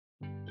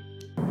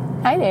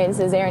Hi there, this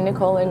is Erin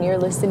Nicole, and you're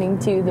listening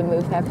to the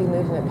Move Happy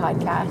Movement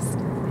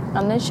podcast.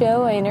 On this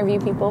show, I interview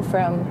people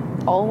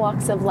from all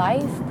walks of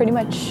life. Pretty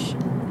much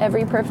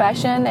every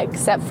profession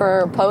except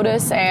for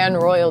POTUS and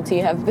royalty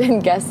have been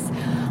guests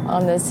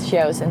on this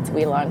show since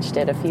we launched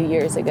it a few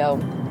years ago.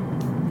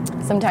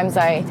 Sometimes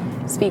I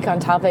speak on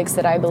topics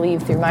that I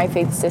believe through my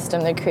faith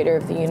system, the creator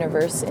of the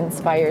universe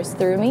inspires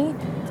through me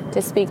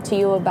to speak to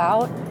you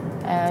about.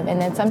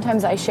 And then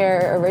sometimes I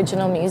share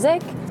original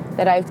music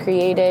that I've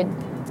created,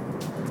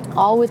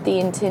 all with the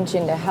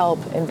intention to help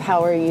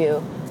empower you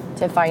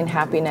to find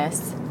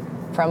happiness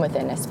from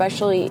within,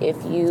 especially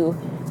if you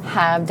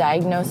have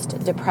diagnosed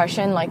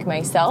depression like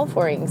myself,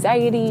 or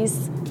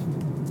anxieties,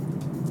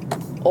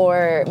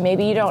 or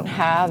maybe you don't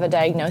have a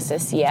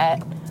diagnosis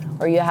yet,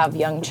 or you have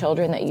young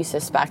children that you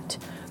suspect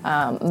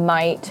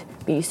might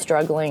be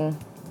struggling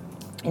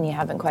and you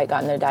haven't quite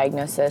gotten their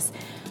diagnosis.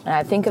 And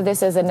I think of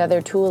this as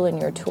another tool in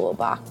your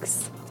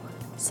toolbox.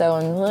 So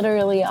I'm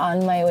literally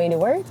on my way to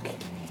work,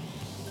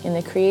 and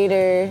the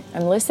creator,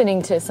 I'm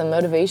listening to some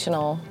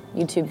motivational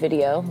YouTube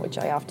video, which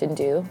I often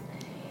do,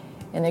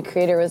 and the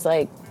creator was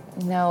like,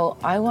 no,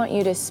 I want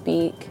you to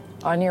speak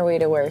on your way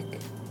to work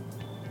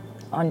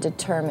on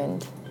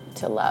determined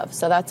to love.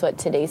 So that's what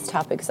today's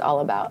topic is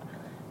all about.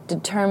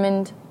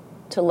 Determined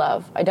to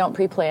love. I don't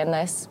pre-plan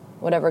this.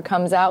 Whatever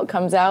comes out,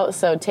 comes out.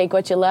 So take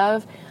what you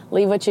love,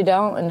 leave what you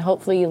don't, and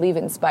hopefully you leave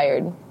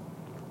inspired.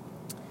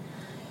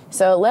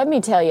 So let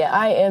me tell you,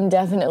 I am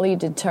definitely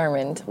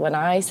determined. When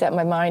I set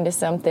my mind to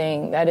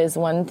something, that is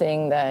one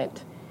thing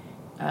that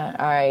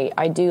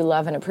I do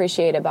love and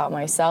appreciate about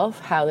myself,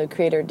 how the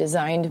Creator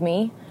designed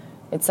me.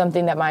 It's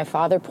something that my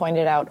father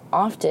pointed out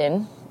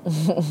often.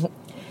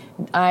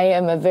 I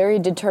am a very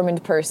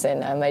determined person.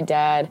 My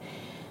dad,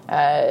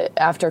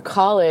 after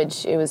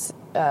college, it was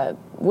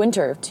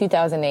winter of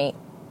 2008,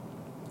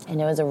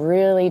 and it was a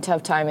really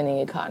tough time in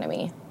the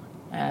economy.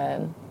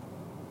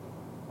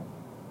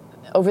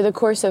 Over the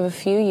course of a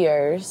few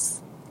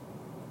years,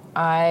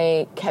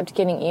 I kept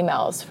getting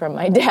emails from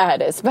my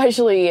dad,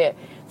 especially a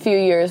few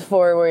years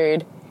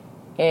forward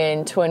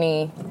in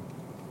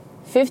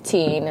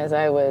 2015 as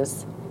I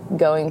was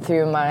going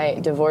through my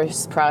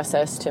divorce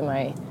process to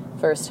my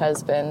first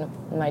husband.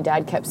 My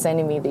dad kept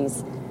sending me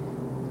these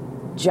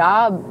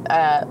job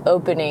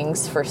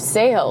openings for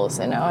sales,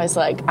 and I was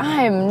like,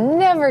 I'm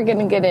never going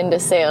to get into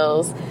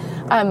sales.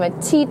 I'm a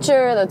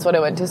teacher. That's what I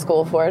went to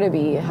school for, to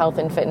be a health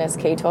and fitness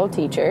K-12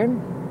 teacher.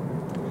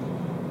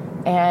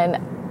 And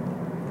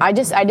I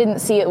didn't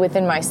see it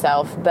within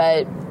myself,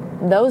 but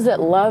those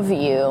that love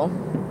you,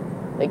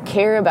 that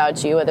care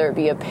about you, whether it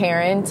be a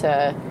parent,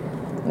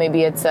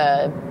 maybe it's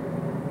a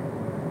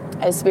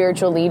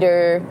spiritual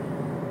leader,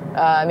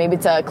 maybe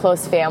it's a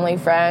close family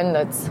friend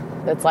that's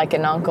like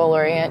an uncle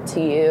or aunt to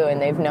you,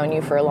 and they've known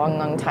you for a long,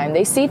 long time.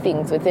 They see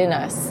things within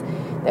us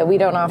that we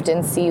don't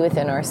often see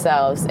within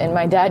ourselves. And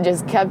my dad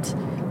just kept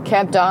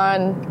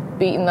on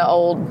beating the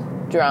old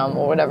drum,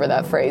 or whatever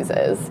that phrase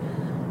is.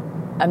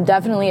 I'm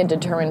definitely a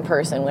determined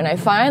person. When I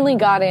finally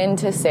got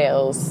into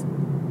sales,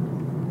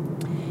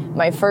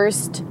 my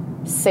first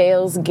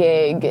sales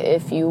gig,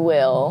 if you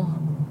will,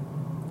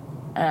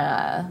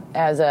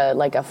 as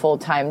a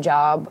full-time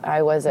job,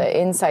 I was an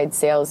inside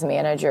sales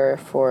manager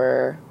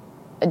for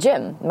a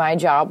gym. My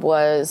job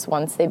was,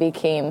 once they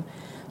became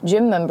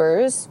gym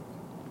members,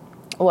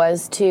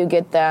 was to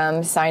get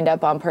them signed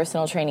up on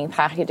personal training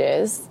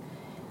packages.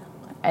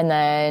 And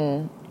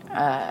then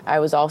I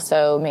was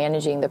also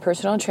managing the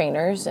personal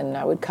trainers, and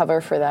I would cover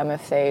for them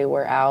if they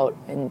were out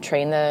and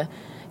train the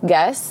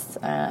guests.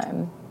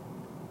 And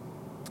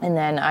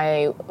then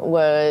I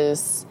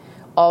was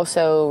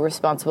also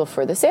responsible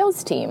for the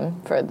sales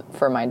team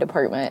for my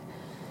department.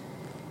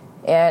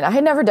 And I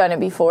had never done it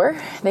before.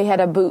 They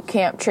had a boot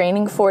camp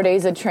training, 4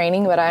 days of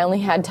training, but I only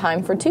had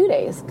time for 2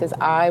 days because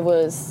I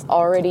was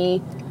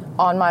already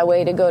on my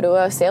way to go to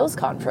a sales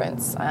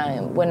conference.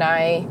 When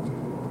I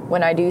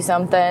do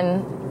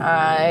something,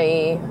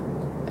 I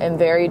am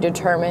very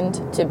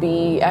determined to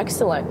be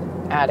excellent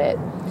at it.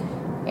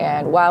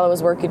 And while I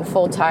was working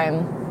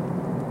full-time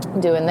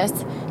doing this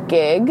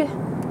gig,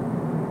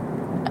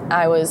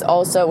 I was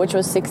also, which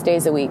was 6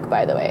 days a week,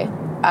 by the way,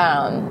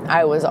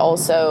 I was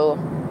also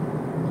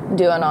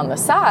doing on the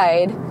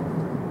side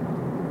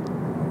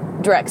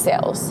direct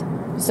sales.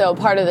 So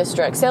part of this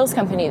direct sales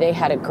company, they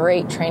had a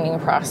great training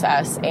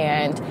process,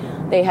 and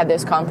they had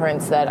this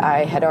conference that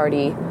I had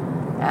already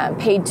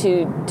paid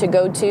to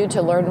go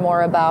to learn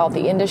more about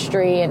the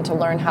industry and to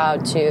learn how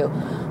to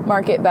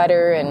market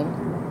better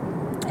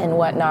and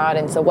whatnot.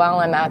 And so while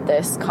I'm at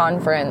this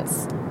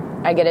conference,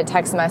 I get a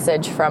text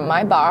message from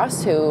my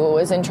boss, who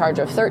was in charge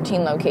of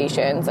 13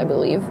 locations, I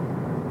believe.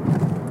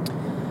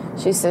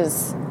 She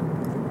says,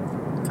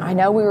 I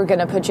know we were going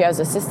to put you as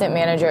assistant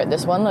manager at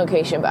this one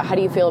location, but how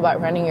do you feel about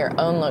running your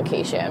own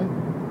location?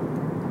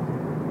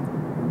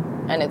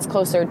 And it's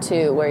closer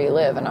to where you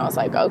live. And I was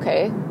like,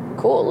 okay,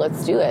 cool,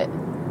 let's do it.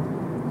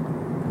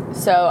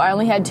 So I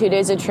only had 2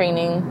 days of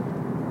training,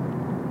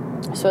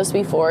 supposed to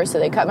be 4, so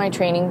they cut my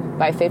training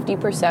by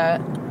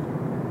 50%.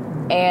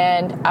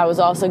 and I was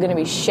also going to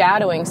be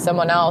shadowing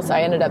someone else.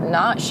 I ended up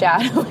not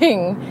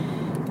shadowing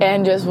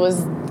and just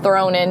was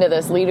thrown into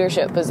this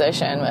leadership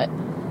position. But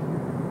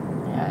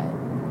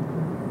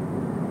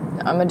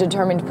I'm a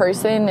determined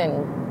person,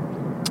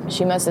 and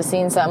she must have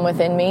seen something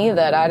within me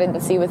that I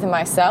didn't see within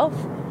myself.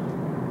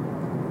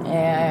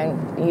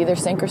 And you either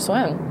sink or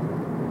swim.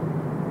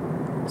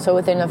 So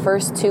within the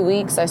first 2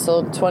 weeks, I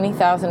sold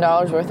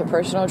 $20,000 worth of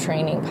personal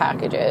training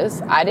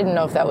packages. I didn't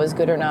know if that was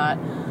good or not.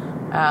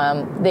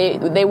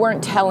 They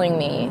weren't telling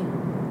me.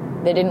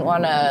 They didn't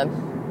want to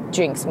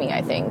jinx me,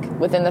 I think.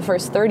 Within the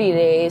first 30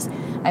 days,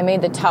 I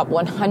made the top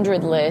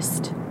 100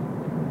 list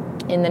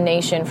in the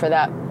nation for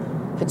that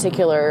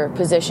particular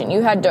position.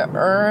 You had to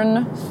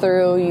earn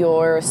through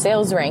your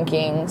sales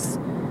rankings,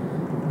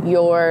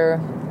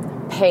 your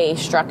pay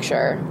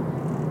structure,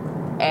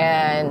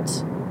 and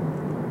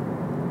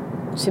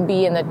to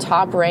be in the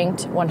top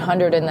ranked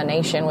 100 in the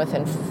nation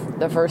within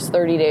the first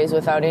 30 days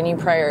without any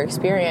prior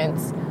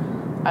experience.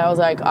 I was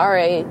like, all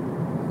right,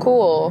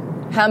 cool.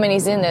 How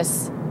many's in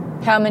this?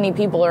 How many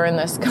people are in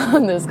this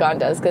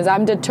contest? Because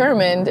I'm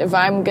determined, if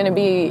I'm going to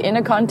be in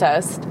a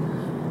contest,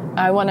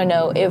 I want to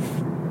know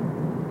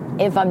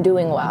if I'm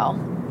doing well.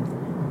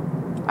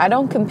 I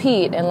don't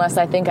compete unless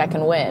I think I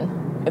can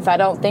win. If I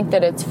don't think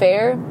that it's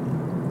fair,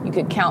 you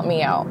could count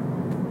me out.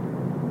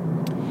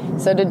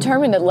 So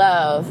determined to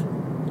love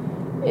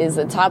is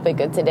the topic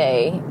of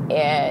today,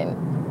 and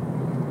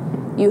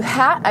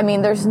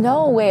there's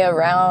no way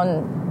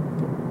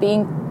around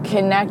being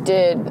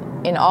connected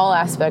in all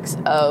aspects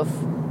of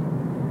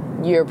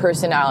your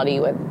personality,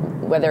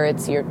 whether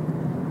it's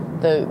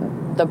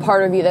the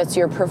part of you that's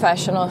your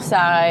professional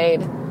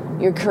side,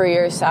 your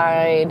career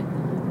side.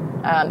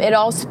 It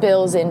all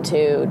spills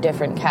into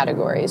different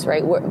categories,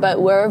 right?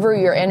 But wherever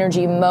your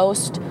energy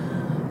most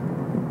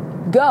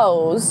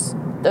goes,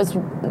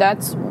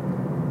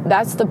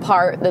 that's the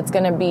part that's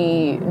going to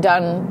be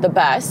done the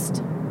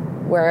best,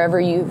 wherever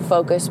you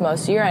focus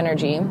most of your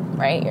energy,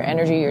 right? Your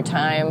energy, your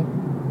time,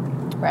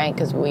 right?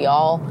 Because we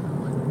all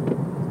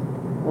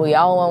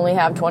only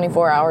have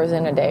 24 hours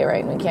in a day,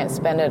 right? We can't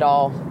spend it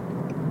all.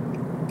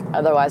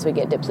 Otherwise, we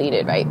get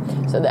depleted, right?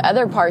 So the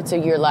other parts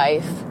of your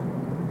life,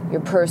 your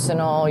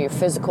personal, your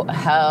physical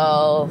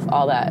health,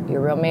 all that,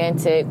 your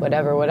romantic,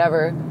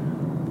 whatever,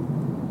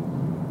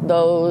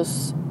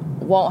 those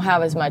won't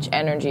have as much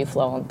energy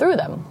flowing through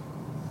them.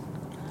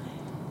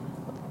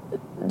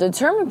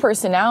 Determined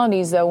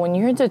personalities, though, when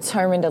you're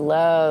determined to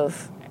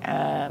love,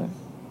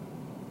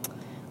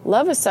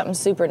 love is something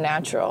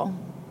supernatural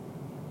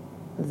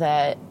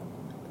that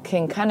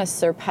can kind of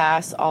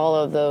surpass all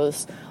of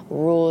those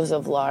rules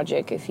of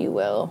logic, if you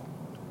will,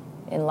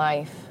 in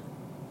life.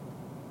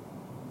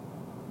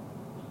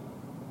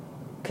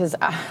 Because,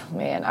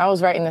 I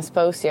was writing this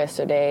post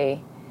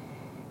yesterday,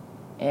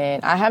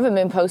 and I haven't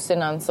been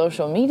posting on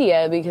social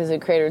media because the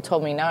creator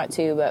told me not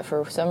to, but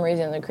for some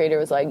reason the creator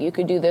was like, you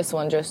could do this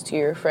one just to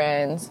your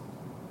friends,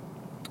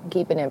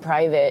 keeping it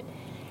private.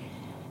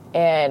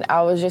 And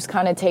I was just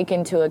kind of taking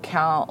into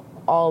account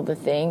all the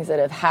things that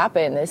have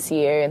happened this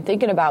year and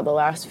thinking about the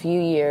last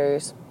few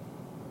years.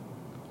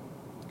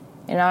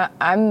 And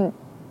I'm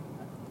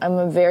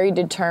a very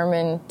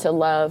determined to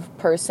love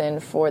person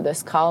for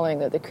this calling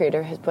that the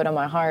creator has put on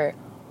my heart.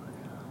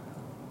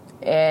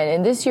 And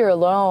in this year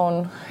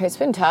alone, it's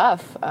been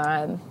tough.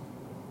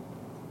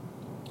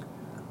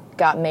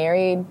 Got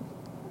married,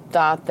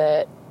 thought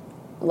that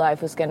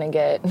life was going to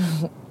get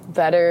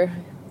better,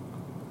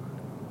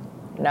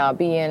 not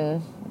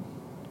being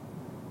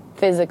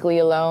physically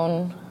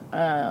alone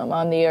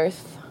on the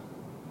earth.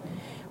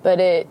 But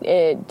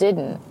it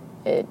didn't.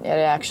 It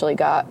actually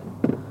got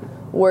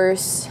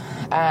worse.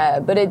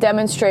 But it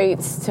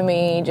demonstrates to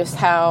me just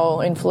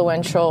how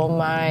influential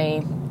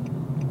my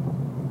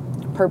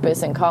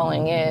purpose and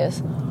calling is.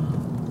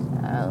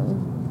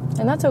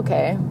 And that's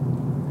okay,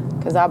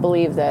 because I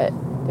believe that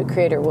the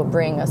Creator will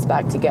bring us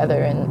back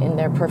together in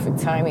their perfect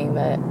timing.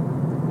 But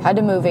had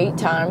to move 8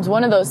 times.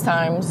 One of those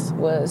times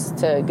was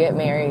to get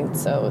married,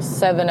 so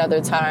 7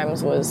 other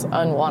times was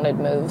unwanted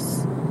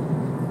moves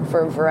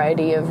for a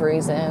variety of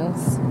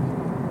reasons.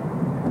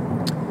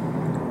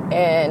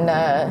 And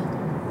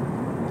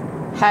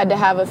had to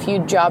have a few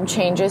job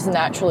changes,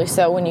 naturally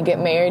so. When you get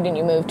married and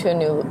you move to a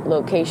new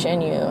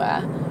location,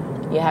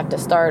 you have to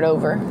start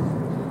over.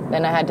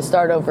 Then I had to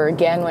start over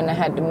again when I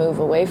had to move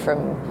away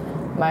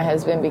from my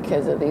husband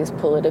because of these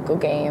political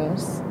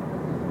games.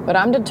 But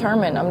I'm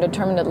determined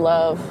to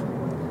love.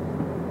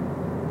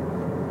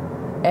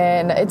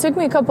 And it took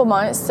me a couple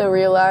months to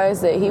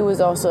realize that he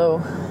was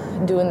also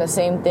doing the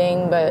same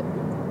thing, but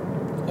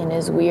in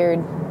his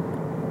weird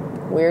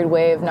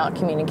way of not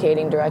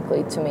communicating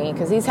directly to me,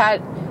 because he's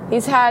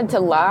had to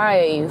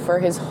lie for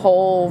his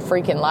whole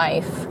freaking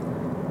life,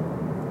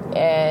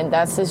 and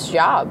that's his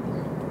job.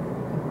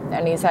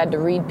 And he's had to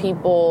read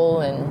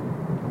people,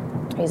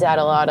 and he's had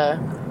a lot of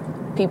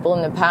people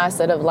in the past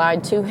that have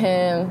lied to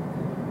him.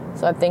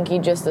 So I think he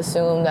just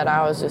assumed that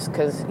I was just,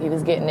 because he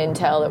was getting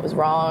intel that was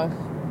wrong.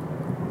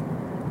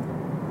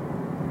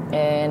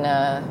 And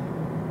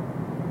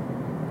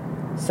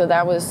So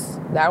that was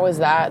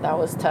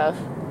tough.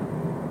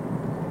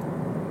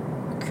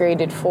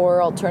 Created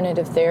 4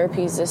 alternative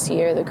therapies this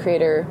year. The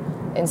Creator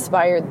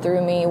inspired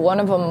through me. One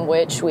of them,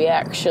 which we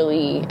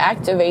actually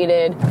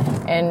activated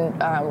and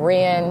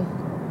ran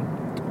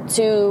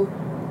two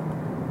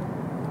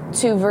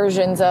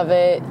versions of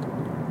it.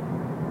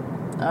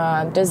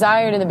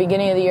 Desired in the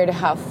beginning of the year to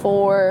have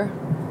 4.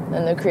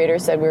 Then the Creator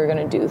said we were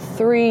going to do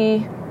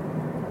 3.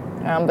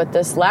 But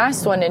this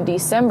last one in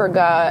December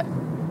got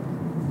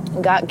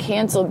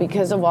canceled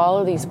because of all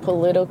of these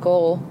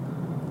political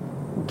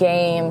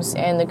games,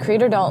 and the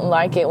Creator don't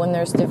like it when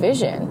there's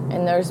division,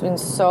 and there's been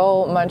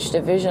so much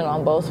division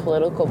on both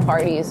political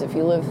parties. If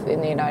you live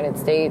in the United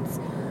States,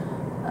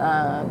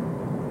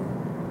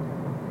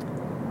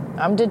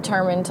 I'm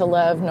determined to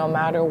love no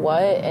matter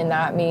what, and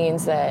that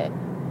means that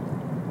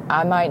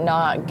I might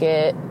not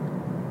get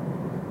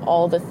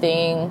all the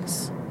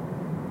things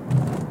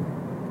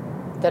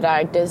that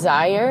I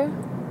desire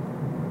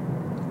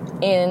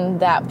in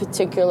that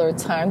particular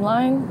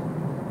timeline,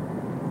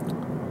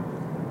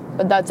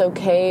 but that's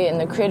okay. And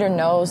the Creator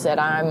knows that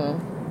I'm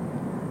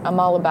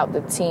all about the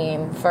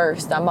team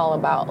first. I'm all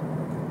about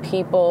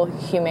people,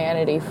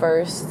 humanity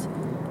first,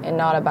 and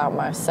not about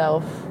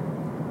myself.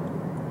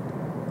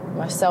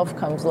 Myself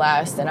comes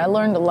last. And I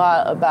learned a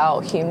lot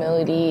about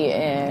humility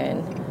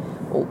and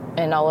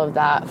all of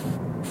that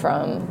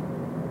from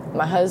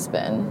my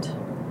husband.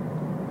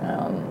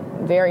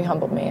 Very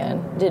humble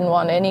man. Didn't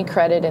want any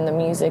credit in the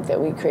music that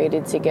we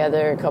created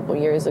together a couple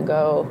years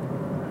ago.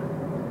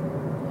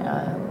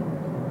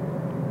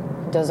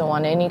 Doesn't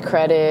want any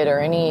credit or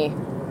any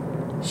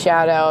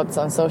shout outs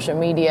on social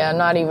media. I'm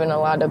not even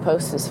allowed to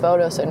post his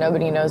photo, so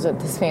nobody knows what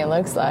this man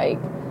looks like,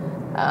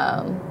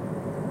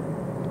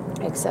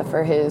 except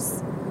for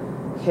his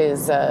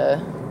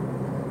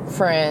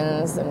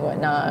friends and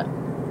whatnot,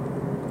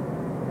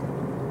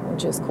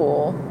 which is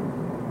cool.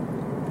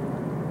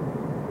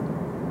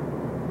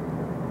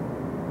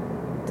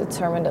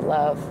 Determined to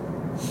love.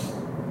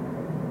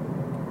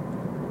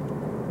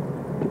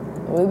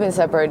 We've been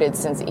separated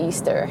since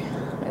Easter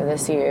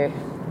this year,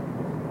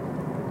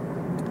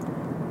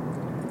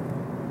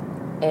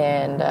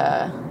 and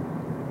I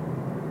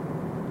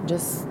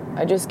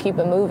just keep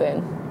it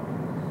moving.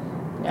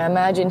 I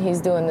imagine he's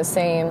doing the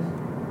same.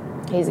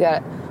 He's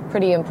got a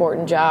pretty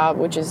important job,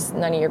 which is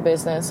none of your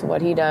business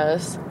what he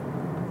does,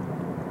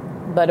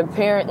 but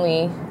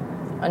apparently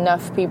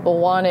enough people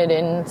wanted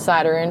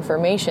insider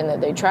information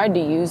that they tried to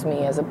use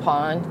me as a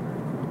pawn,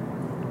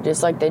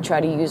 just like they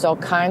try to use all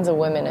kinds of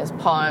women as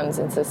pawns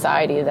in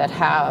society that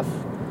have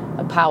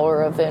a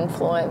power of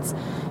influence.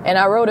 And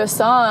I wrote a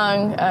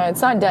song,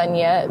 it's not done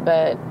yet,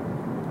 but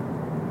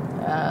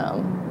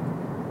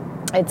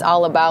it's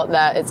all about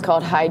that. It's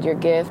called Hide Your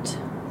Gift.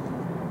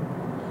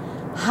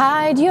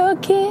 Hide your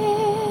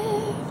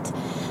gift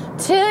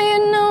till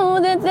you know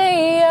that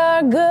they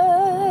are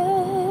good.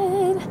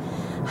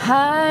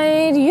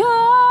 Hide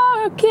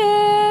your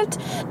gift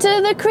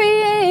till the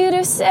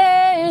Creator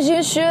says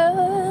you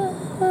should.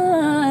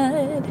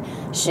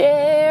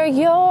 Share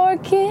your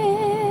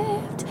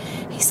gift,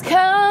 He's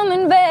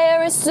coming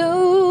very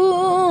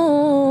soon.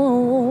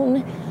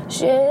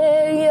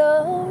 Share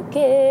your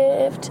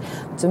gift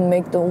to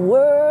make the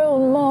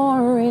world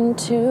more in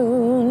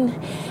tune.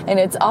 And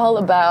it's all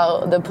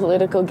about the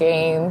political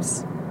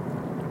games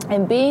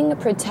and being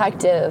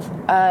protective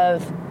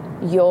of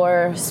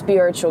your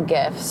spiritual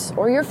gifts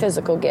or your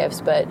physical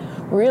gifts, but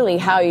really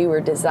how you were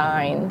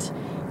designed.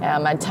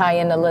 I tie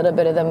in a little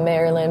bit of the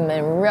Marilyn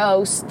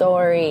Monroe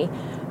story,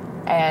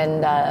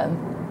 and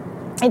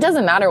it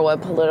doesn't matter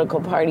what political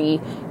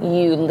party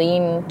you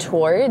lean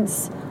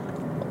towards,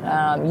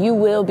 you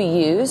will be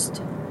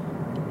used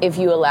if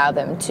you allow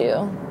them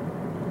to.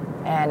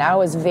 And I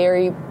was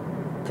very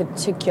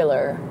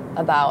particular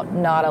about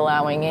not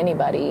allowing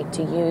anybody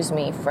to use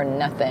me for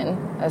nothing.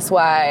 That's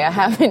why I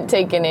haven't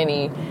taken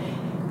any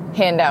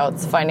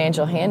handouts,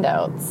 financial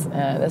handouts.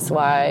 That's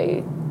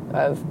why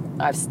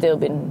I've still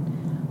been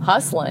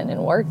hustling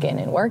and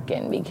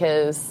working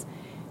because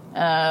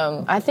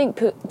I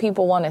think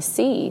people want to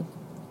see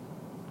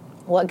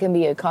what can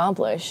be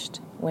accomplished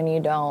when you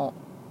don't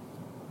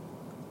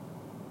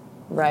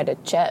write a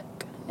check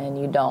and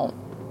you don't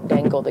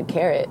dangle the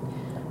carrot.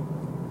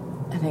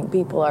 I think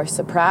people are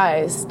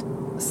surprised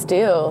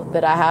still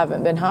that I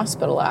haven't been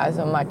hospitalized.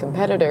 On my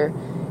competitor,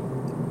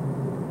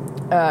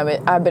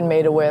 I've been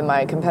made aware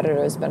my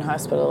competitor has been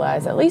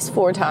hospitalized at least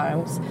 4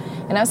 times.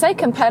 And I say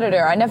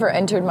competitor, I never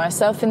entered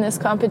myself in this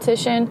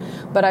competition,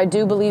 but I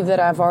do believe that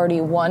I've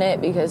already won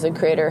it because the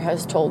Creator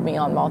has told me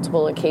on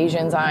multiple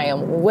occasions I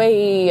am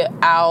way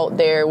out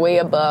there, way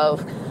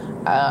above,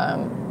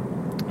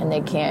 and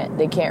they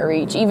can't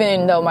reach.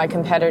 Even though my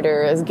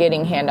competitor is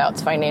getting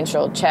handouts,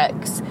 financial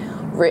checks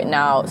written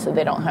out so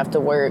they don't have to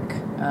work.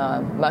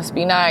 Must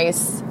be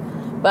nice.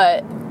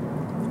 But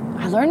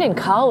I learned in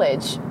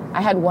college,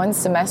 I had 1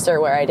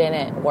 semester where I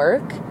didn't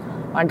work.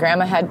 My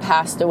grandma had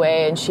passed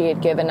away and she had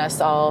given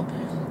us all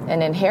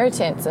an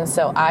inheritance. And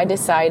so I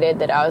decided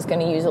that I was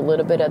going to use a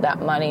little bit of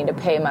that money to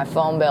pay my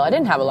phone bill. I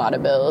didn't have a lot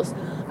of bills.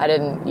 I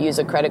didn't use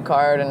a credit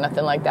card and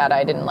nothing like that.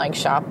 I didn't like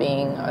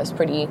shopping. I was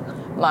pretty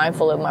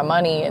mindful of my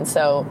money. And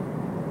so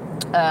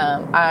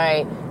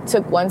I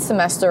took one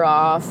semester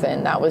off,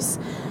 and that was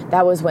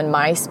when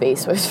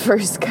MySpace was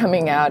first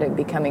coming out and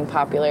becoming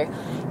popular.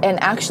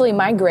 And actually,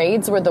 my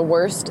grades were the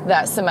worst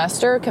that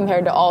semester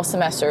compared to all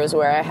semesters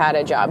where I had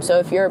a job. So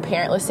if you're a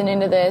parent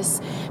listening to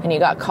this and you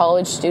got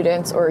college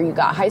students or you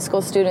got high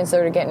school students that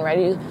are getting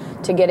ready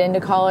to get into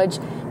college,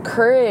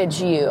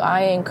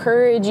 I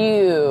encourage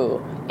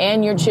you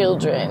and your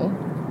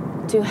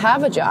children to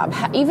have a job.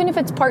 Even if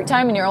it's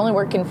part-time and you're only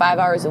working 5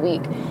 hours a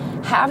week,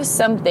 have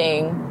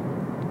something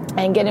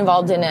and get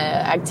involved in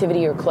an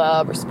activity or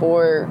club or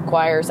sport,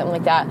 choir, or something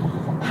like that.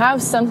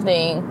 Have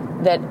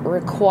something that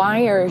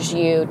requires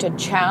you to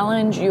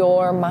challenge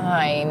your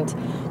mind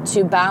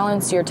to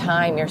balance your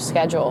time, your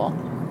schedule.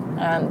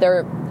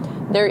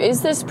 There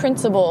is this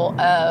principle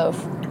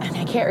of, and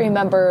I can't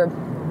remember,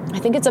 I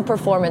think it's a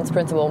performance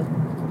principle.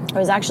 It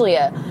was actually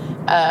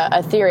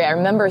a theory. I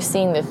remember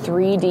seeing the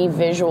 3D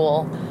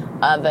visual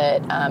of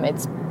it.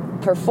 It's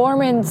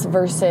performance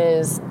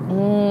versus,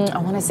 I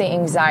want to say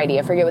anxiety.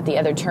 I forget what the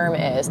other term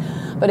is.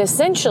 But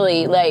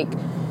essentially, like,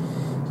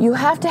 you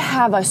have to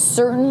have a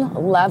certain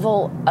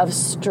level of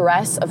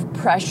stress, of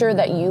pressure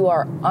that you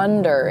are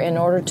under in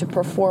order to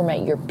perform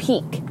at your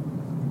peak.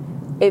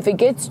 If it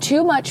gets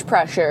too much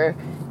pressure,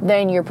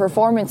 then your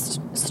performance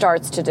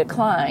starts to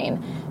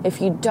decline. If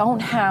you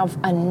don't have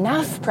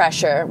enough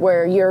pressure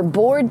where you're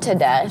bored to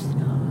death,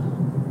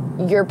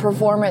 your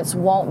performance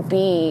won't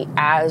be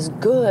as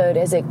good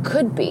as it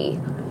could be.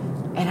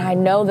 And I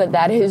know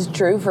that is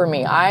true for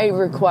me. I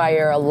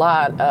require a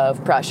lot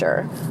of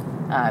pressure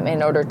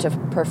in order to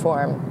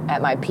perform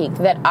at my peak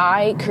that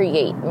I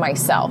create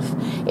myself.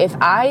 If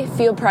I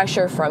feel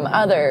pressure from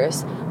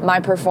others, my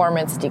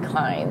performance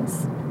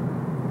declines.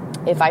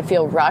 If I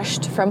feel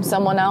rushed from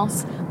someone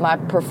else, my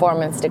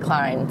performance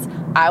declines.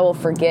 I will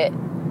forget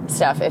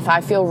stuff. If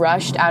I feel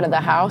rushed out of the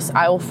house,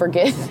 I will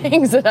forget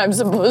things that I'm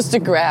supposed to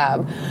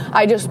grab.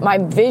 My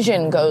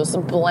vision goes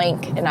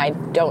blank and I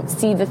don't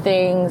see the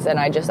things and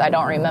I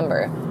don't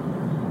remember.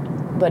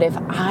 But if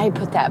I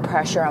put that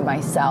pressure on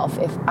myself,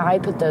 if I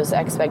put those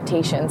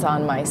expectations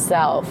on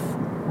myself,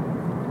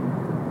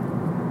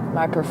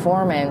 my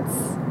performance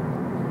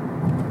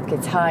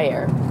gets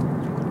higher.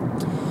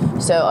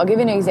 So I'll give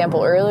you an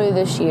example. Earlier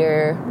this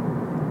year,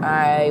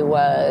 I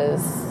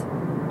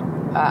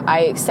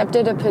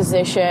accepted a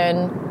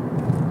position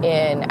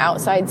in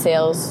outside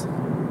sales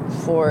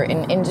for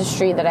an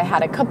industry that I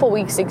had a couple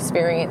weeks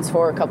experience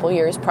for a couple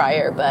years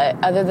prior, but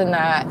other than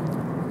that,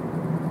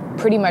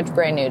 pretty much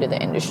brand new to the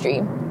industry.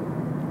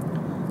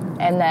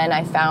 And then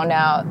I found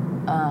out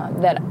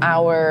that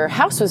our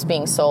house was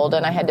being sold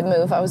and I had to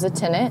move. I was a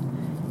tenant,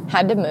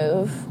 had to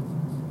move.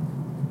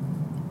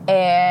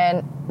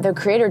 And the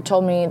creator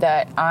told me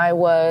that I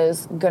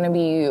was going to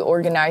be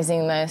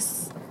organizing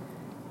this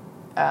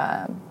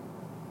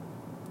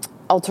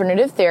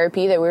alternative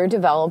therapy that we were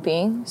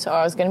developing. So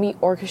I was going to be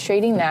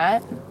orchestrating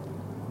that.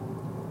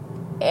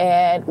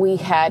 And we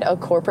had a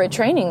corporate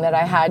training that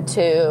I had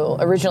to,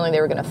 originally they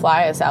were going to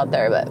fly us out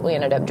there, but we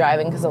ended up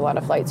driving because a lot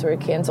of flights were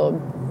canceled.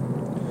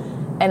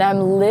 And I'm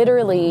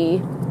literally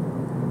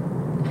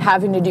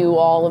having to do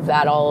all of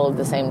that all at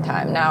the same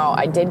time. Now,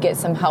 I did get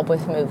some help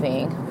with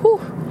moving. Whew,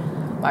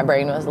 my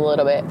brain was a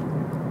little bit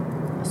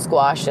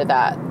squashed at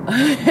that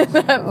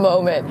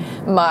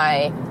moment.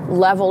 My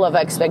level of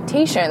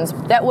expectations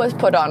that was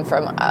put on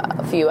from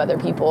a few other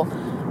people,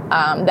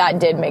 that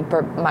did make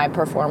my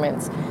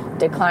performance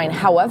decline.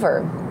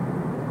 However,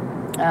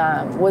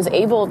 was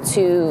able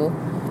to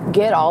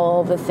get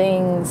all the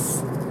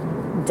things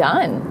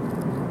done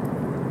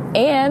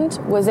and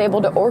was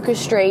able to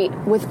orchestrate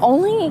with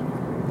only,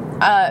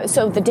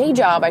 so the day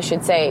job, I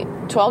should say,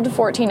 12 to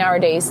 14 hour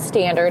days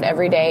standard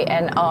every day.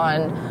 And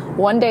on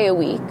one day a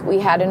week, we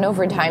had an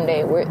overtime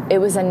day where it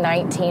was a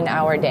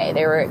 19-hour day.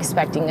 They were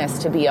expecting us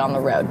to be on the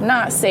road.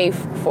 Not safe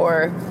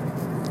for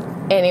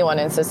anyone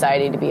in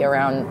society to be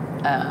around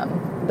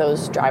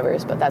those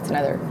drivers, but that's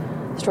another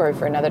story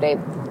for another day.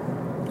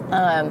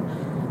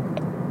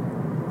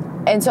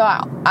 And so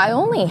I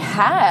only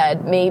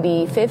had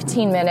maybe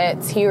 15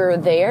 minutes here or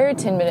there,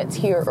 10 minutes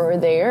here or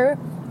there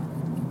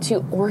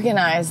to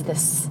organize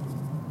this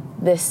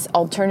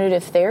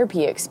alternative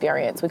therapy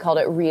experience. We called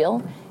it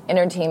Real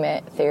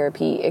Entertainment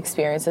Therapy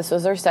Experience. This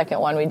was our second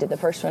one. We did the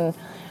first one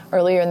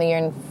earlier in the year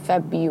in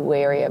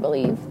February, I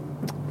believe.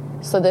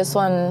 So this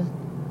one,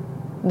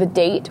 the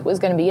date was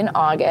going to be in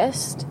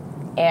August,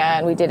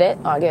 and we did it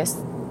August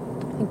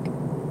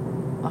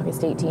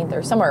 18th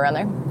or somewhere around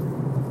there.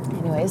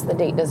 Anyways, the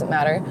date doesn't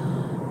matter.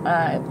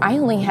 I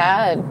only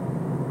had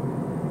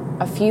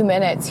a few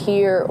minutes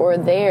here or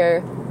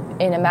there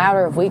in a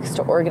matter of weeks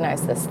to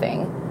organize this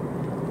thing.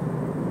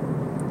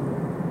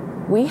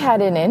 We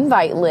had an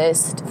invite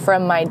list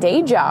from my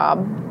day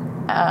job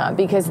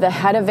because the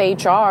head of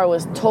HR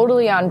was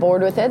totally on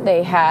board with it.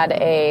 They had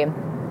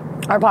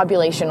our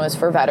population was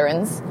for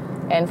veterans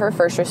and for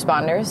first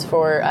responders,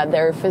 for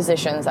their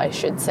physicians, I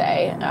should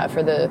say,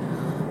 for the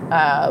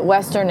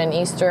Western and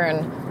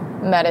Eastern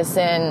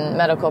medicine,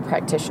 medical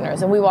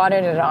practitioners, and we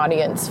wanted an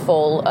audience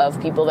full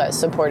of people that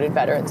supported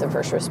veterans and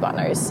first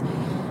responders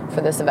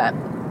for this event.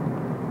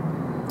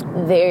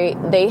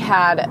 They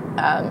had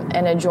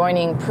an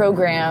adjoining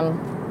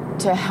program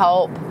to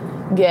help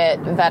get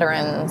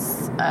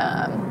veterans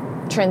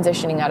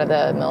transitioning out of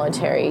the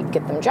military,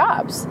 get them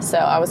jobs. So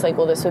I was like,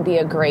 well, this would be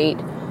a great,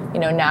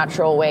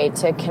 natural way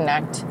to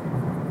connect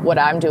what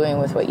I'm doing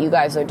with what you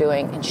guys are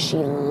doing. And she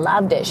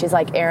loved it. She's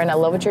like, Erin, I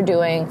love what you're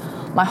doing.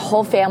 My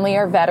whole family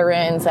are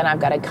veterans, and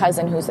I've got a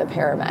cousin who's a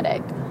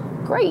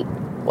paramedic. Great.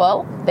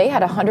 Well, they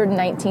had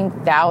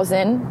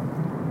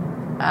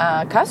 119,000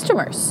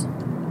 customers.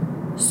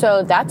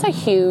 So that's a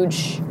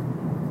huge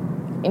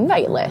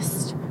invite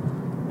list.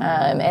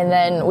 And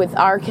then with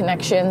our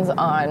connections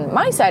on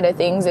my side of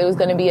things, it was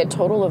going to be a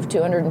total of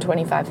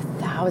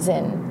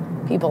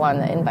 225,000 people on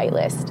the invite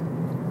list.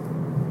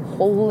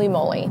 Holy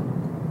moly.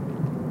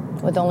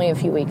 With only a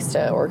few weeks to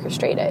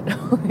orchestrate it,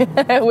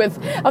 with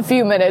a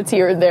few minutes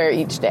here and there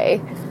each day.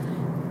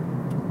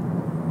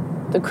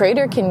 The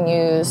Creator can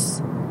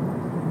use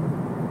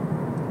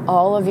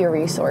all of your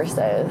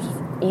resources,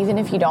 even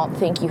if you don't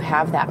think you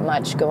have that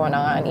much going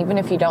on, even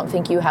if you don't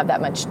think you have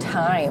that much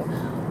time.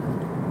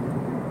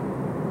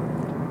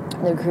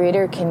 The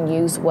Creator can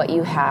use what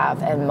you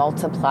have and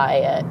multiply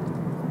it.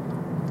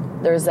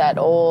 There's that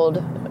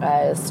old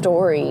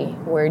story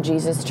where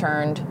Jesus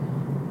turned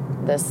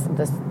this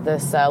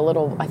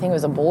little, I think it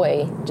was a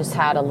boy, just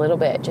had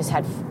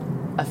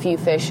a few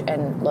fish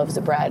and loaves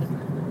of bread,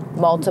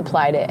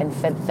 multiplied it and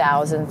fed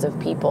thousands of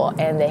people,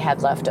 and they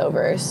had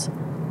leftovers.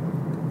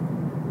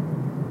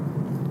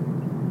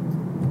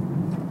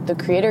 The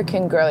Creator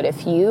can grow it.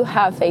 If you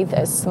have faith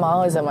as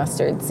small as a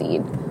mustard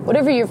seed,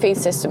 whatever your faith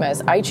system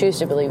is, I choose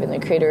to believe in the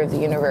Creator of the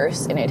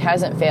universe, and it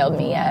hasn't failed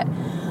me yet.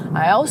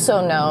 I also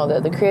know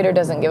that the Creator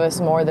doesn't give us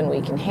more than we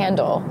can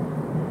handle.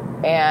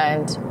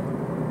 And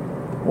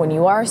when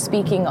you are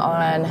speaking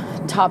on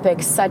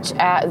topics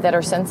that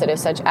are sensitive,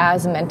 such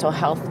as mental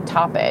health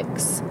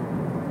topics,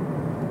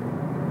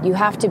 you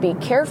have to be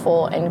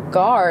careful and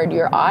guard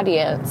your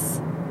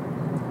audience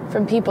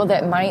from people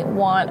that might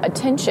want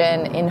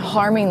attention in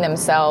harming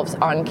themselves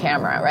on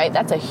camera, right?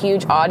 That's a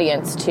huge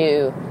audience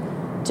to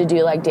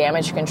do like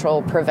damage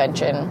control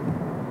prevention.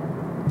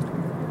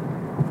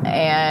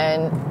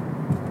 And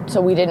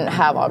so we didn't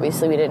have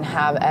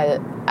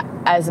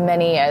as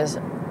many as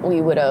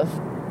we would have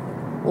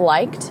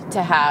liked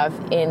to have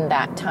in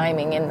that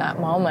timing, in that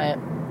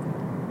moment.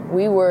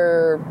 We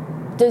were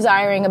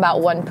desiring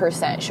about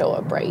 1% show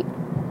up rate,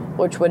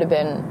 which would have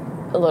been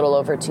a little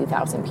over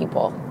 2,000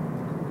 people.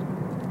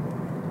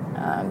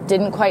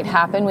 Didn't quite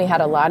happen. We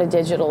had a lot of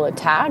digital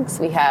attacks.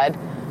 I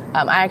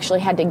actually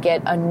had to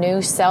get a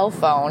new cell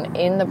phone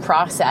in the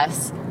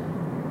process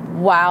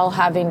while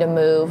having to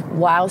move,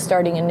 while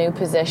starting a new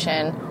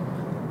position,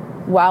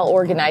 while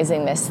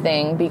organizing this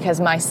thing, because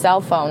my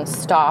cell phone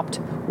stopped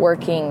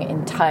working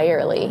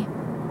entirely.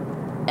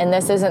 And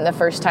this isn't the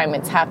first time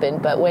it's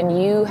happened, but when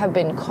you have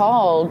been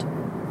called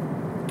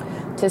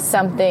to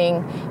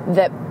something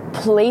that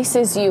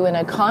places you in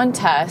a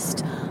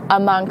contest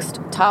amongst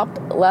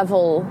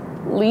top-level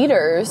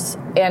leaders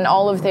and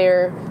all of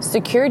their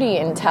security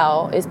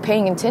intel is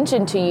paying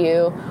attention to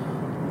you,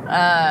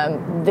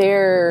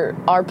 there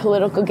are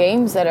political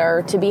games that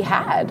are to be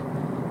had.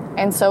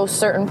 And so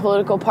certain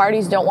political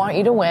parties don't want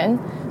you to win,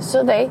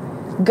 so they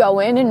go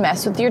in and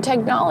mess with your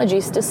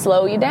technologies to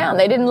slow you down.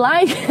 They didn't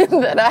like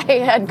that I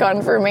had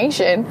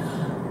confirmation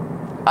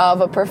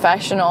of a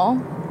professional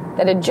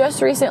that had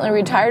just recently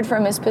retired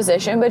from his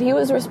position, but he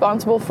was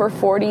responsible for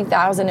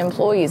 40,000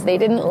 employees. They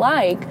didn't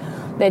like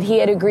that he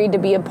had agreed to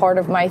be a part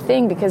of my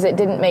thing because it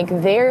didn't make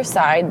their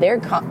side,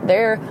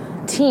 their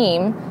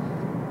team,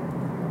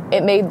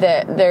 it made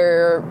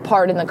their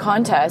part in the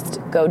contest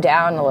go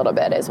down a little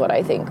bit, is what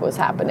I think was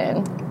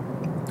happening.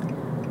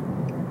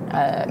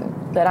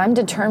 But I'm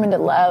determined to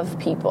love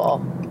people,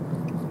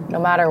 no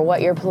matter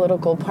what your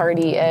political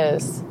party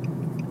is.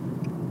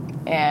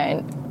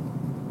 And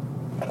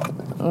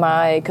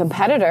my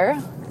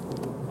competitor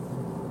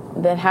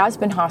that has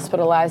been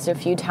hospitalized a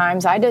few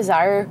times, I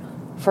desire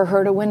for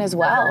her to win as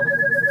well.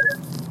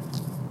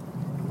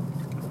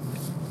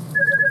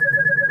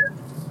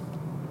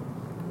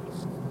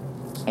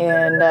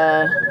 And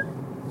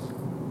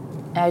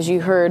as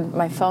you heard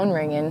my phone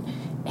ringing,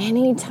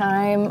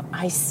 anytime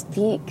I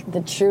speak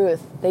the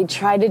truth, they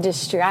try to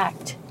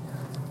distract.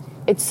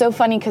 It's so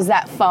funny because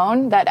that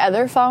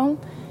other phone,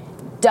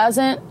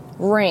 doesn't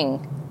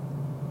ring.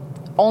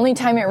 Only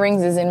time it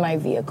rings is in my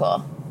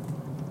vehicle.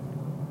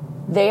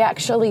 They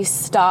actually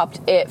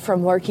stopped it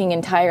from working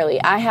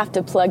entirely. I have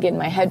to plug in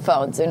my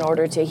headphones in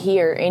order to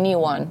hear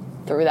anyone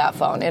through that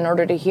phone, in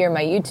order to hear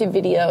my YouTube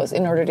videos,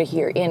 in order to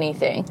hear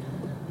anything.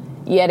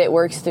 Yet it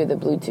works through the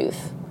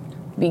Bluetooth,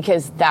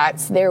 because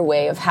that's their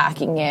way of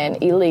hacking in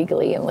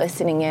illegally and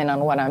listening in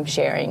on what I'm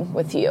sharing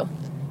with you.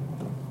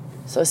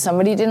 So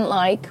somebody didn't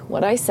like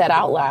what I said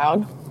out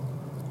loud,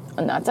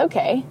 and that's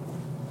okay.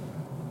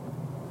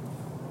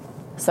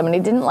 Somebody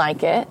didn't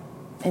like it,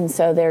 and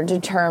so they're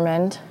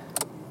determined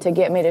to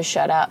get me to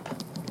shut up.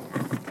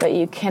 but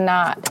you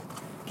cannot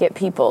get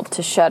people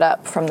to shut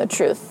up from the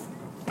truth.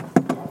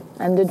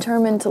 I'm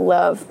determined to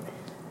love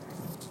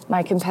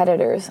my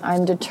competitors.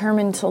 I'm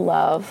determined to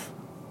love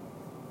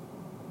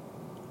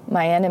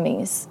my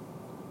enemies.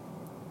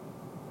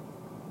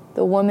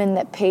 The woman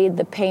that paid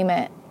the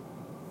payment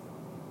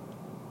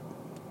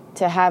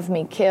to have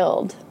me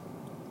killed,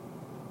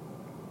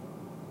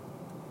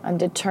 I'm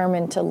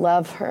determined to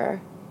love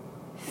her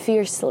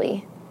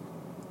fiercely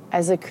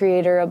as the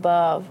Creator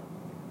above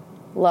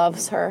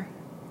loves her,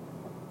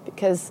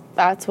 because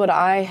that's what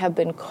I have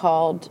been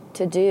called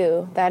to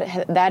do.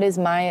 That is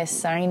my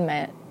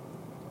assignment.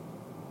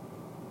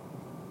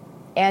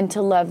 And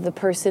to love the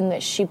person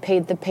that she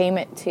paid the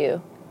payment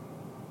to.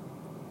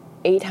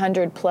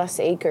 800 plus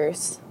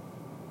acres.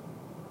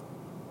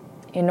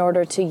 In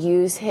order to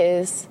use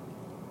his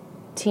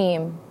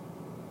team,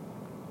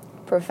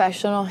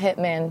 professional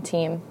hitman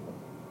team,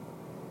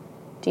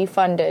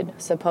 defunded,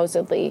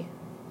 supposedly,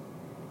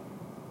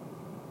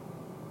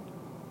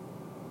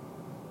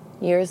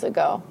 years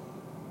ago.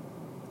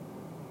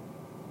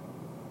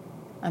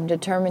 I'm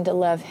determined to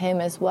love him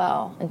as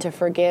well and to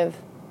forgive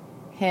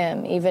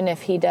him, even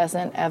if he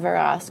doesn't ever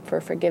ask for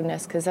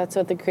forgiveness, because that's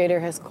what the Creator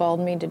has called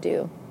me to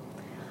do.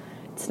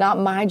 It's not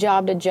my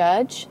job to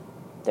judge.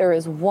 There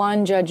is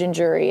one judge and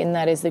jury, and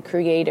that is the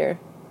Creator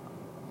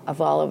of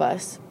all of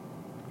us.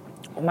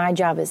 My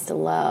job is to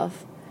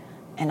love,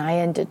 and I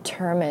am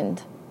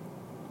determined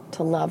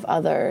to love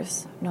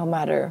others no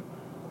matter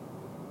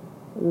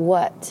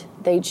what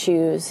they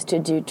choose to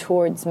do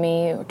towards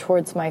me, or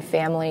towards my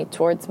family,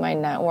 towards my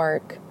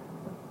network.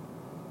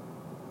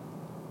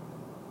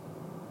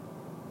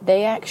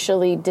 They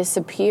actually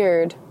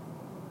disappeared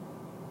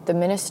the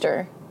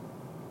minister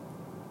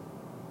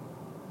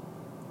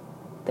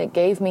that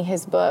gave me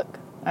his book.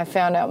 I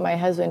found out, my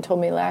husband told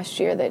me last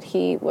year that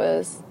he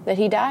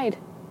died.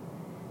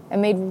 I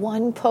made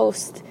one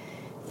post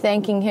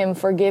thanking him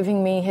for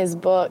giving me his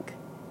book.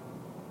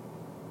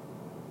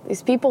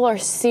 These people are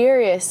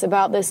serious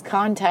about this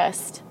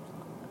contest.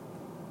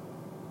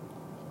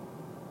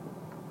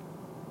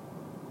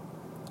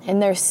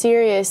 And they're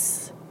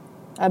serious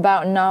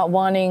about not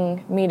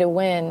wanting me to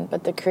win,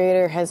 but the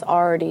Creator has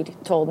already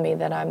told me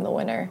that I'm the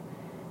winner.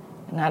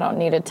 And I don't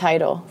need a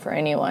title for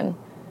anyone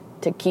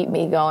to keep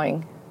me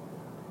going.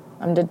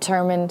 I'm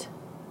determined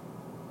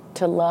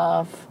to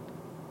love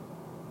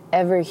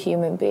every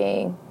human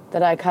being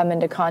that I come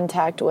into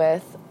contact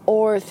with,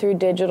 or through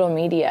digital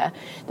media.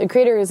 The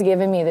Creator has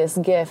given me this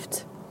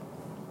gift,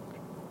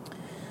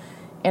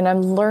 and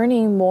I'm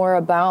learning more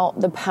about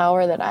the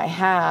power that I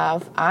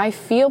have. I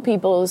feel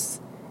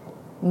people's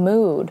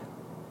mood,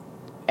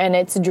 and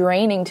it's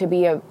draining to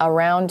be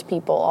around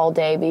people all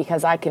day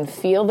because I can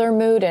feel their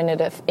mood, and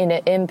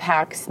it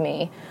impacts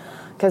me,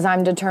 because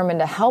I'm determined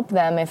to help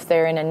them if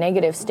they're in a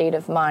negative state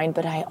of mind.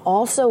 But I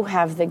also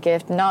have the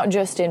gift, not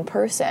just in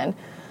person,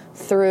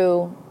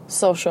 through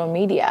social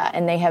media,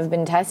 and they have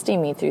been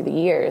testing me through the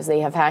years.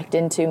 They have hacked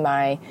into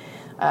my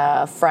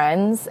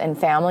friends and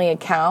family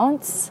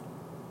accounts,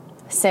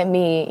 sent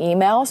me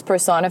emails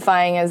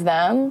personifying as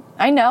them.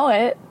 I know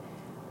it.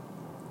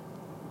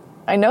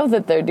 I know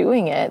that they're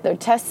doing it. They're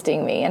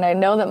testing me, and I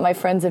know that my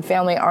friends and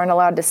family aren't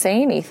allowed to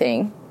say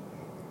anything,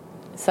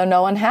 so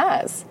no one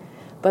has.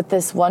 But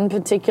this one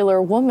particular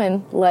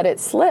woman let it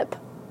slip.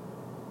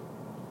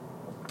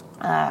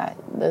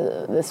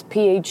 This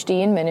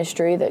PhD in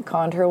ministry that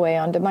conned her way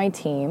onto my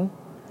team,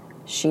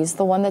 she's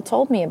the one that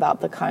told me about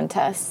the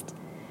contest.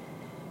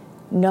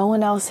 No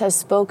one else has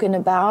spoken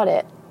about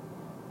it.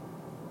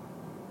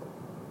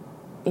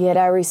 Yet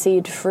I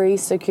received free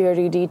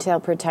security detail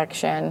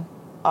protection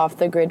off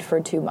the grid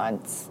for 2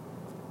 months.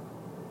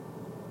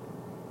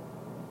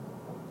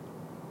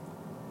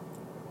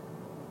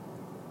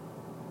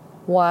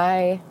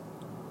 Why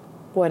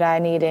would I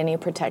need any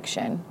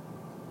protection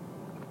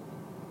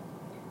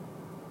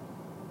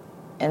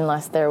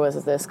unless there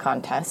was this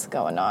contest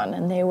going on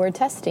and they were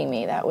testing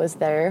me? That was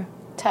their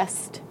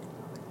test,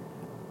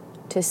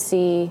 to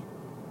see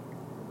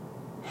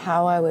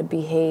how I would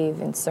behave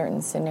in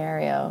certain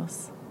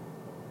scenarios.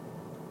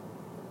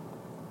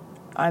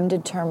 I'm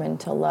determined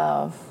to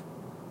love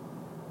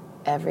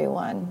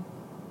everyone,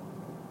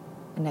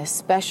 and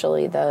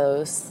especially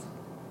those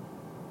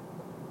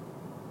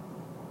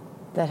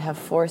that have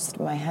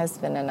forced my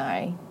husband and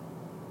I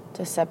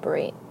to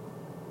separate.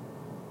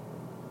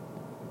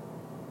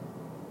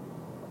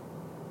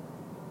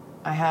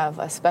 I have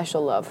a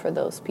special love for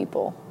those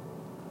people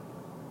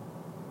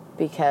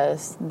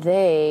because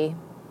they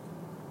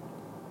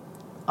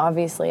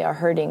obviously are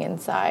hurting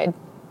inside.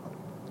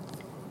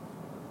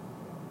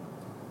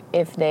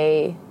 If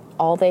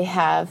all they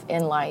have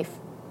in life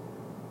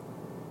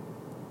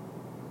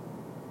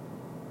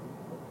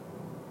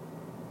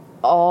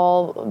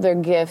all their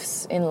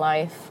gifts in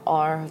life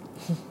are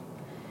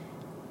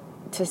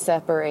to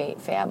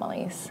separate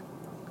families.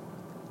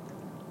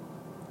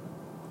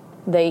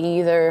 They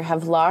either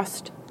have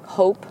lost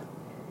hope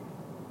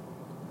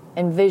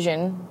and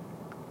vision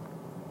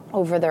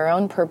over their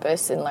own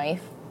purpose in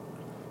life,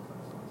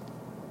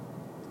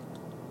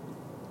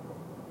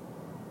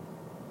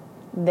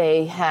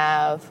 They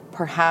have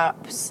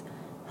perhaps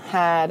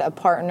had a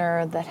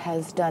partner that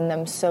has done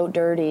them so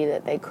dirty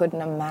that they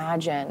couldn't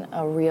imagine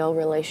a real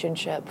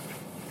relationship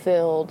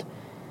filled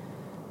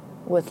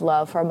with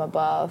love from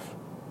above.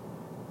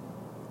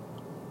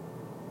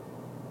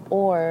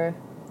 Or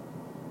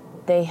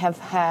they have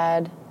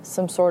had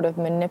some sort of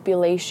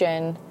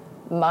manipulation,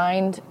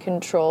 mind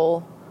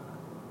control,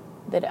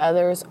 that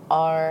others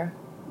are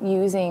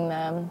using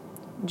them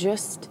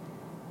just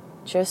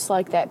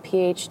like that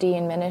PhD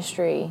in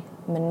ministry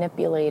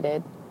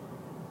manipulated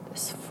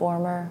this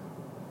former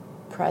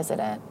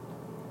president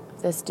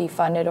of this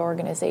defunded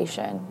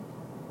organization.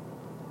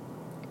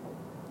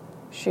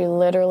 She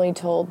literally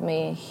told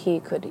me he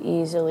could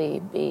easily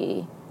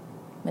be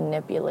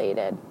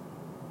manipulated.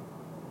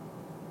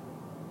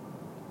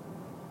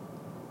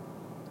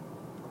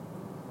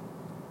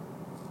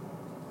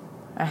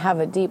 I have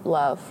a deep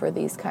love for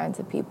these kinds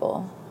of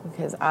people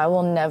because I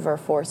will never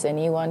force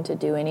anyone to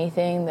do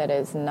anything that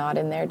is not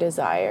in their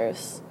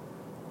desires.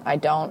 I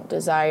don't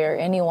desire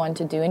anyone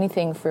to do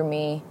anything for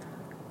me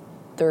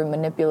through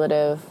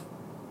manipulative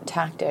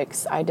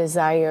tactics. I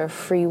desire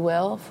free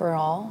will for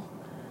all.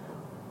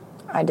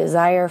 I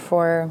desire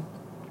for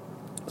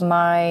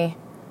my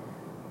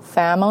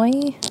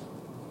family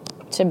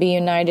to be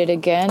united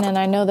again, and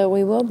I know that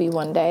we will be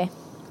one day.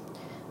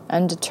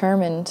 I'm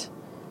determined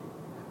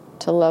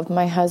to love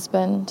my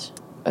husband,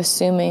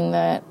 assuming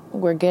that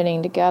we're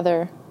getting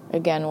together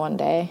again one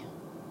day,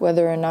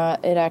 whether or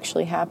not it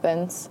actually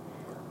happens.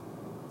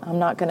 I'm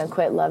not going to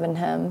quit loving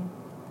him.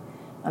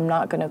 I'm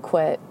not going to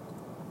quit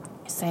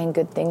saying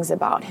good things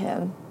about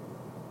him,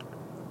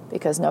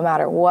 because no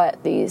matter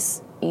what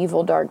these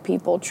evil, dark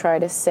people try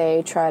to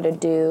say, try to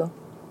do,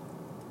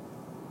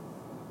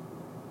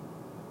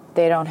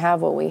 they don't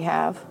have what we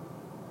have.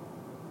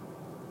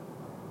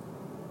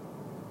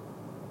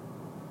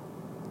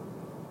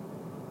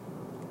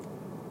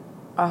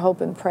 I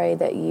hope and pray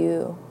that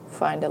you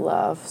find a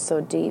love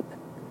so deep.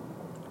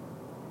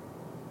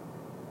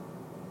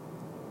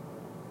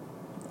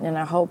 And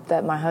I hope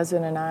that my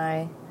husband and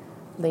I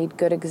lead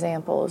good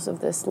examples of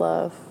this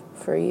love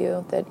for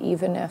you, that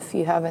even if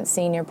you haven't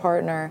seen your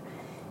partner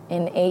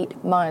in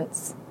 8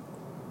 months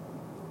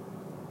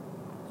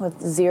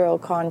with 0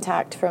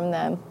 contact from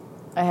them,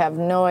 I have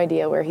no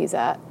idea where he's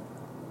at.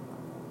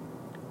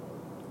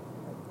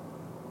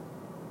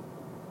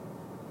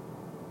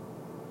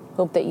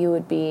 Hope that you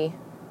would be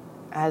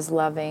as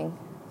loving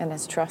and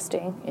as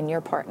trusting in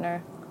your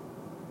partner.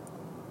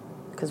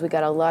 Because we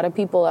got a lot of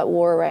people at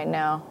war right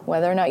now.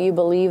 Whether or not you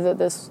believe that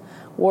this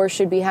war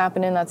should be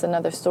happening, that's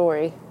another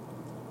story.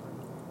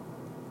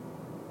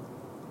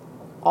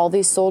 All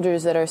these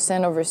soldiers that are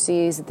sent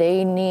overseas,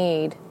 they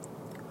need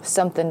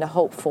something to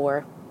hope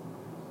for.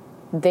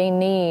 They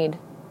need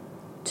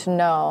to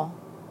know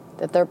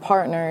that their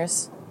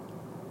partners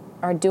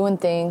are doing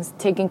things,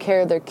 taking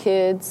care of their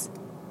kids,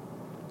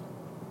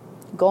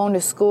 going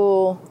to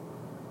school,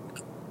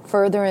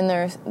 furthering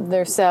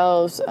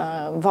themselves,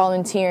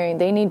 volunteering.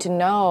 They need to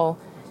know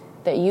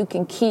that you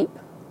can keep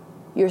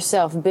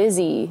yourself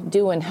busy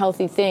doing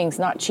healthy things,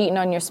 not cheating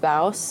on your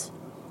spouse,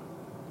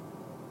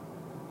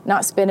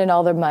 not spending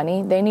all their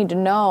money. They need to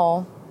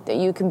know that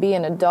you can be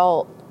an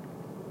adult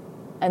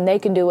and they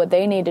can do what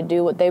they need to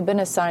do, what they've been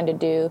assigned to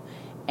do,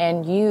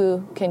 and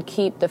you can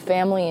keep the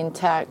family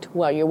intact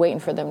while you're waiting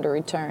for them to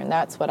return.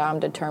 That's what I'm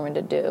determined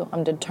to do.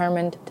 I'm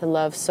determined to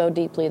love so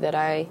deeply that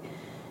I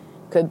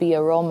could be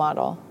a role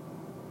model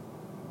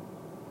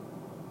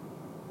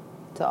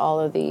to all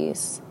of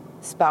these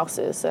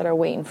spouses that are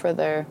waiting for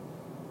their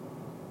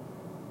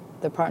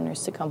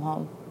partners to come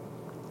home.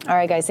 All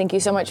right, guys, thank you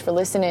so much for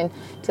listening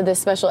to this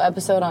special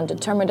episode on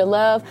Determined to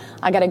Love.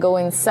 I got to go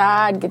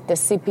inside, get the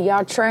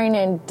CPR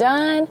training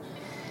done,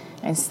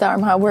 and start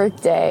my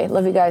work day.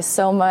 Love you guys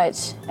so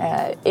much.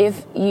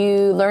 If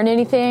you learn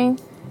anything,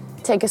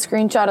 take a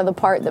screenshot of the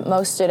part that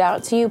most stood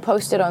out to you,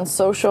 post it on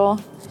social,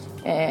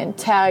 and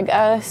tag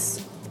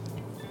us.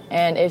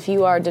 And if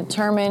you are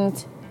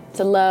determined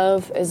to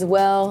love as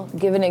well,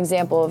 give an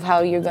example of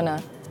how you're going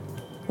to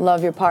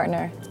love your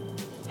partner,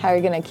 how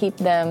you're going to keep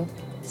them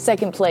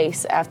second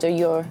place after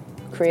your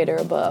creator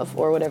above,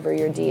 or whatever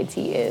your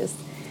deity is.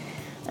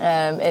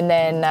 And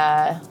then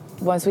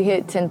once we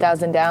hit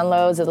 10,000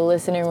 downloads of the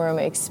Listening Room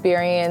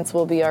Experience,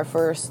 will be our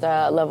first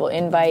level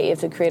invite,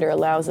 if the creator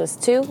allows us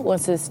to.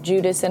 Once it's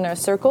Judas in our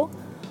circle,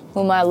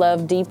 whom I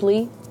love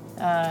deeply.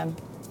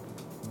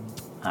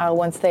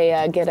 Once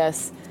they get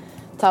us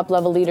top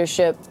level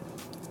leadership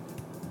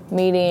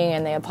meeting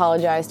and they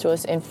apologize to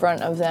us in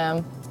front of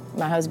them,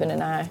 my husband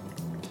and I,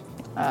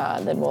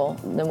 then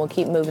we'll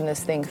keep moving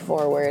this thing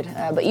forward.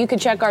 But you can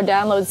check our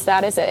download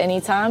status at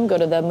any time. Go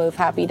to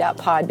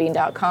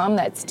themovehappy.podbean.com.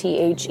 That's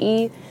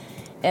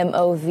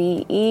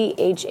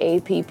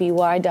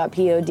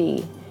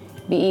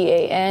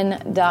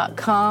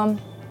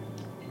TheMoveHappy.podbean.com.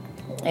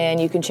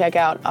 And you can check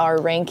out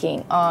our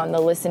ranking on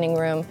the Listening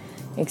Room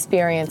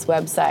Experience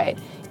website.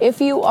 If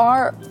you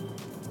are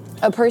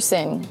a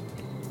person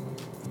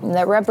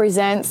that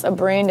represents a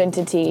brand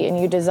entity and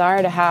you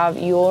desire to have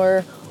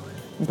your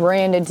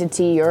branded to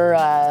T.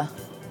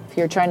 If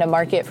you're trying to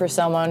market for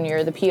someone,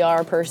 you're the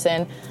PR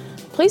person,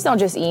 please don't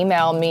just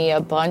email me a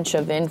bunch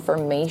of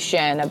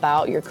information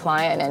about your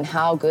client and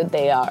how good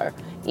they are.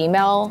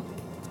 Email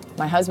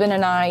my husband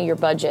and I your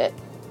budget,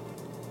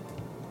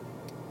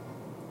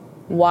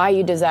 why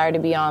you desire to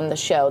be on the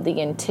show, the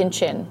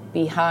intention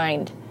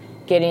behind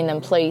getting them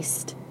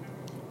placed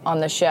on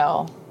the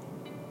show,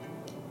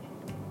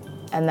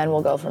 and then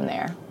we'll go from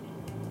there.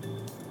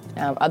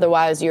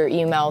 Otherwise, your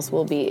emails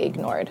will be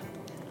ignored.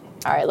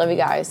 All right, love you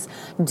guys.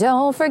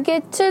 Don't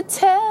forget to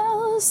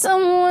tell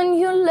someone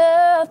you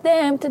love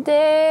them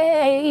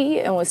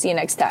today, and we'll see you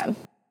next time.